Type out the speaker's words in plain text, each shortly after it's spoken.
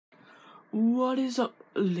What is up,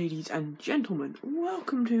 ladies and gentlemen?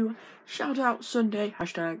 Welcome to Shoutout Sunday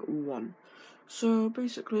 #1. So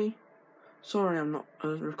basically, sorry I'm not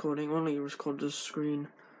recording. Only record the screen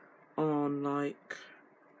on on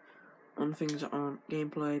things that aren't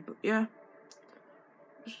gameplay. But yeah,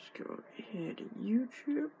 let's go over here to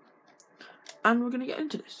YouTube, and we're gonna get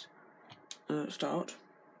into this. Start.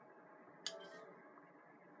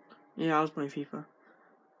 Yeah, I was playing FIFA.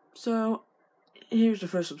 So here's the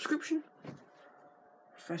first subscription.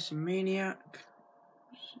 Professor Maniac.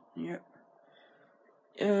 Yep.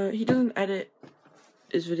 He doesn't edit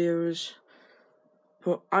his videos,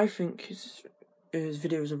 but I think his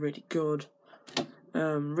videos are really good,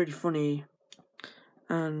 really funny,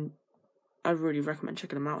 and I really recommend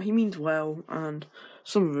checking them out. He means well, and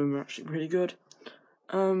some of them are actually really good.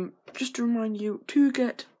 Just to remind you, to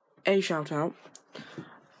get a shout out,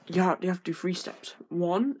 you have to do 3 steps.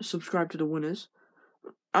 1, subscribe to the winners.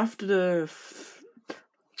 After the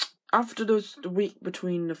week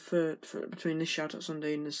between between this Shoutout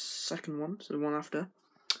Sunday and the second one, so the one after,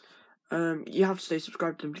 you have to stay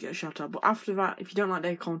subscribed to them to get a shout out. But after that, if you don't like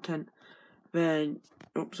their content, then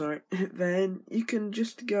then you can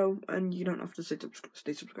just go and you don't have to stay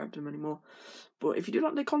subscribed to them anymore. But if you do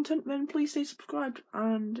like their content, then please stay subscribed.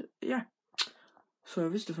 And yeah, so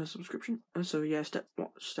this is the first subscription. And so yeah, step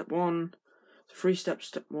 1, 3 steps.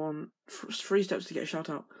 Step 1, 3 steps to get a shout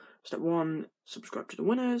out. Step 1, subscribe to the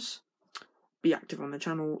winners. Be active on the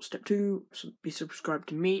channel. Step 2, be subscribed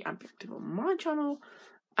to me and be active on my channel.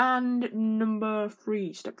 And number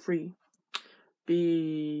 3, step 3,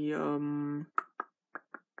 be go on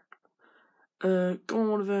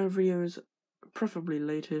one of their videos, preferably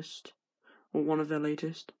latest, or one of their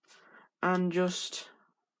latest, and just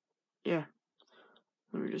yeah.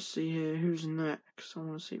 Let me just see here who's next. I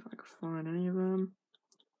want to see if I can find any of them.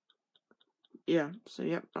 Yeah, so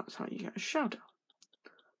yep, that's how you get a shout out.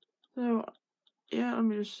 So yeah, let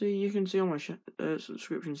me just see. You can see all my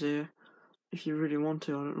subscriptions here if you really want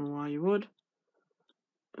to. I don't know why you would.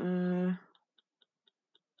 Where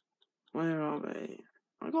are they?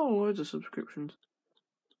 I got loads of subscriptions.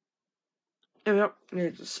 Here we are.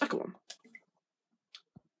 Here's the second one.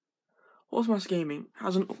 Horsemask Gaming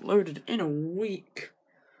hasn't uploaded in a week,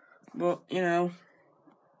 but you know,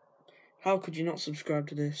 how could you not subscribe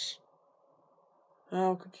to this?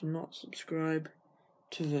 How could you not subscribe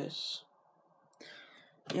to this?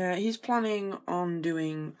 Yeah, he's planning on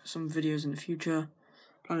doing some videos in the future.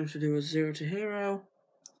 Planning to do a 0 to Hero.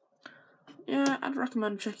 Yeah, I'd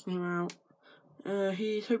recommend checking him out.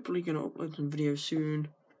 He's hopefully going to upload some videos soon.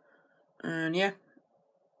 And yeah,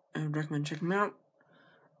 I'd recommend checking him out.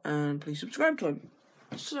 And please subscribe to him.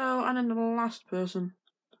 So, and then the last person.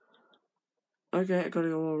 Okay, I gotta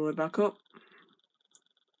go all the way back up.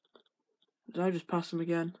 Did I just pass him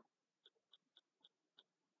again?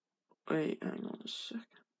 Wait, hang on a second.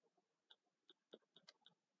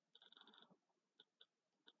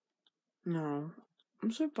 No,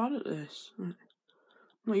 I'm so bad at this. Right. I'm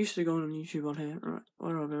not used to going on YouTube on here. Right,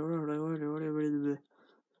 where are they?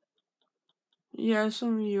 Yeah,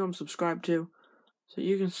 some of you I'm subscribed to, so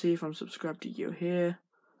you can see if I'm subscribed to you here.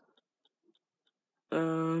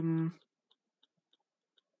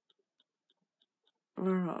 Where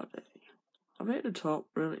are they? Are they at the top?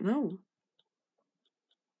 Really? No.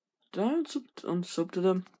 Did I unsub to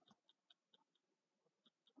them?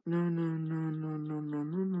 No.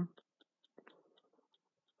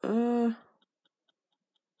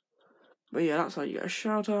 But yeah, that's how you get a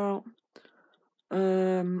shout out.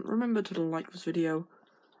 Remember to like this video.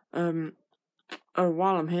 While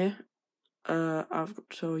I'm here, I've got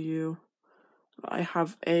to tell you I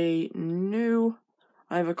have a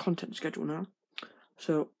content schedule now.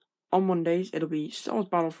 So on Mondays it'll be Star Wars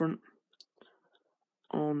Battlefront.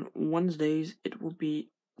 On Wednesdays it will be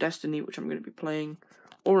Destiny, which I'm going to be playing,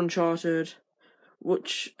 or Uncharted,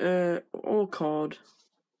 which or COD.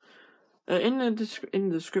 In the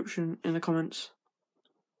description, in the comments,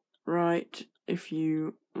 write if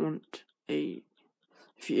you want which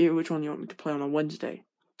one you want me to play on a Wednesday,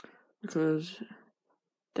 because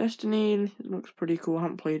Destiny looks pretty cool. I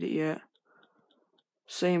haven't played it yet.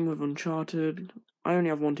 Same with Uncharted. I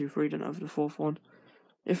only have 1, 2, 3. Don't have the 4th one.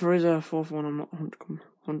 If there is a 4th one, I'm not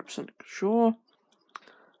 100% sure.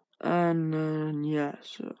 And yeah,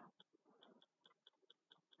 so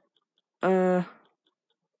we're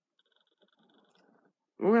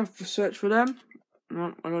gonna have to search for them.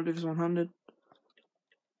 No, I gotta do this one-handed.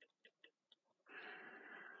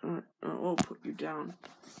 Alright, I'll put you down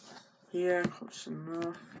here. Close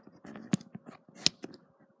enough.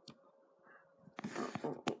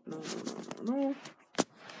 No.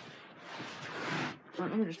 Right,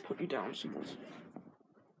 let me just put you down somewhere.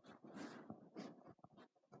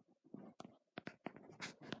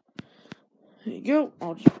 There you go.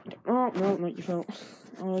 I'll just. Oh, no, not your fault.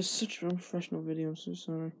 Oh, it's such an unprofessional video. I'm so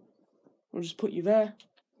sorry. I'll just put you there.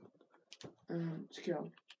 Let's go.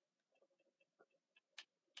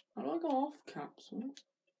 How do I go off caps?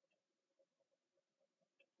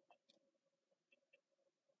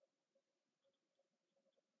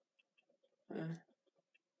 What?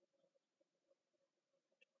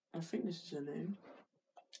 I think this is her name.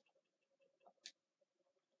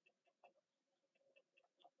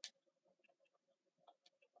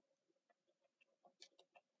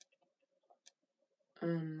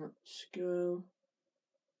 Let's go.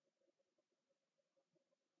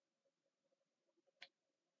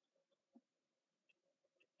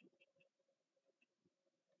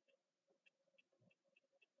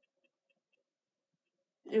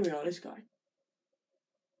 Here we are, this guy.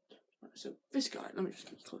 Right, so this guy, let me just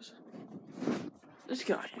get closer. This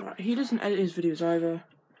guy, right, he doesn't edit his videos either.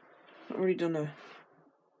 Not really done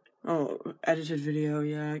a edited video,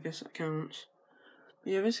 yeah, I guess that counts.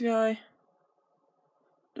 But yeah, this guy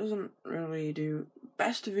doesn't really do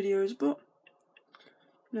best of videos, but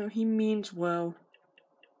you know, he means well.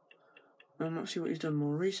 Let's see what he's done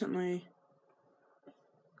more recently.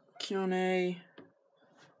 Q&A.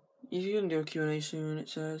 He's gonna do a Q&A soon, it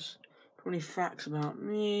says. 20 facts about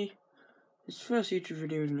me. His first YouTube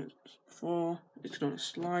video isn't it before. It's done a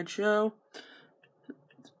slideshow.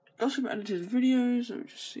 Got some edited videos. Let me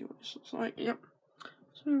just see what this looks like. Yep.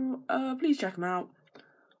 So please check him out.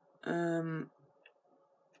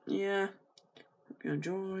 Yeah. Hope you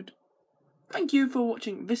enjoyed. Thank you for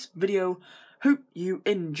watching this video. Hope you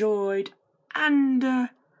enjoyed. And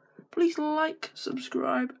please like,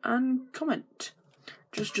 subscribe, and comment.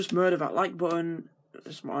 Just murder that like button.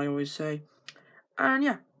 That's what I always say. And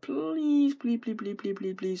yeah, please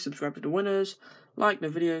subscribe to the winners. Like their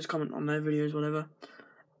videos, comment on their videos, whatever.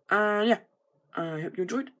 And yeah, I hope you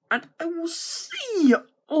enjoyed. And I will see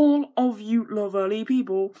all of you lovely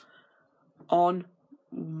people on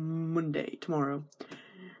Monday, tomorrow.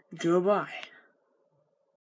 Goodbye.